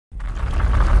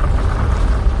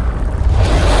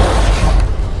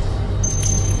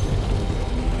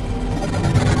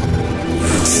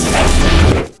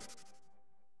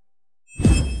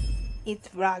It's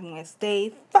Vlogmas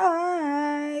Day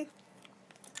 5.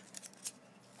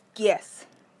 Yes,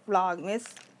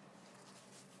 Vlogmas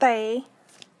Day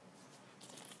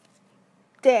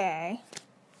 5.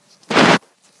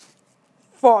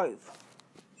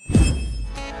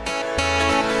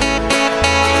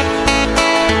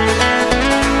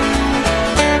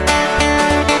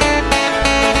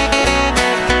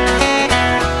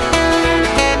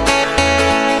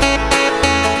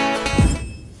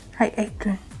 Hi,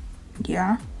 Adrian.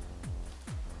 Yeah?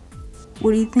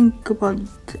 What do you think about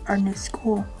our new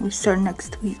school? We start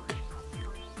next week.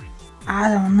 I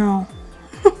don't know.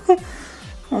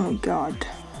 Oh my god.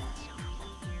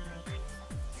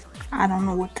 I don't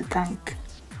know what to think.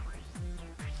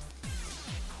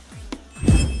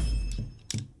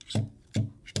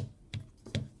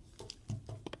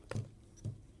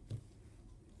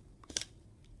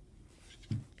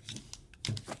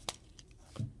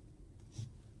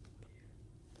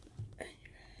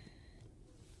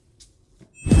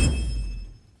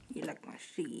 You like my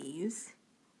shoes?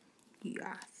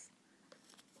 Yes.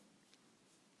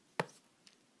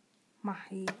 My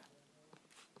hair.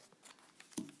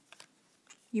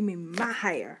 You mean my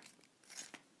hair?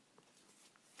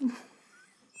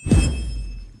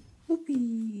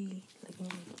 Whoopee. Look at me.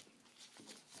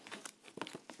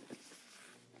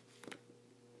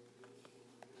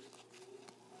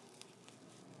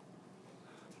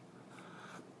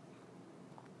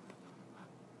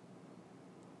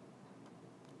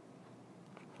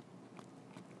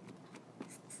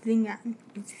 Sing on.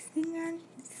 Is this thing on?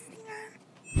 Is this thing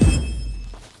on?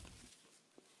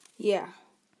 Yeah.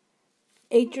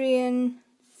 Adrian,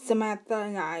 Samantha,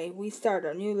 and I, we start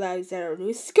our new lives at our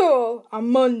new school on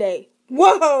Monday.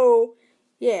 Whoa!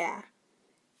 Yeah.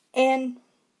 And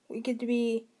we get to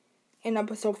be in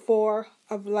episode 4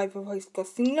 of Life of High School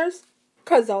Seniors,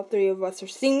 because all 3 of us are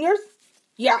seniors.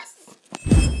 Yes!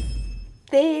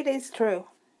 That is true.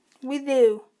 We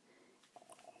do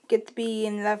get to be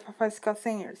in Life of High School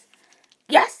Seniors.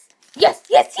 Yes! Yes,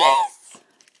 yes, yes!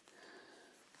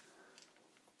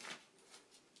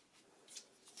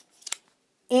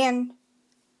 And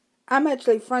I'm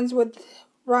actually friends with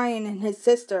Ryan and his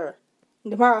sister.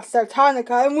 And tomorrow starts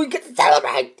Hanukkah and we get to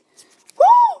celebrate!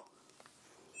 Woo!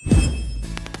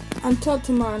 Until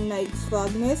tomorrow night's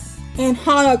Vlogmas and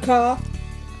Hanukkah.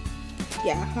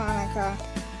 Yeah, Hanukkah.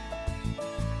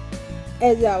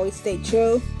 As always, stay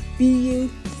true. Be you.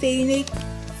 Stay unique.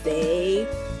 Stay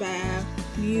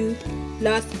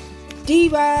fabulous.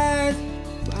 Divas.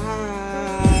 Bye.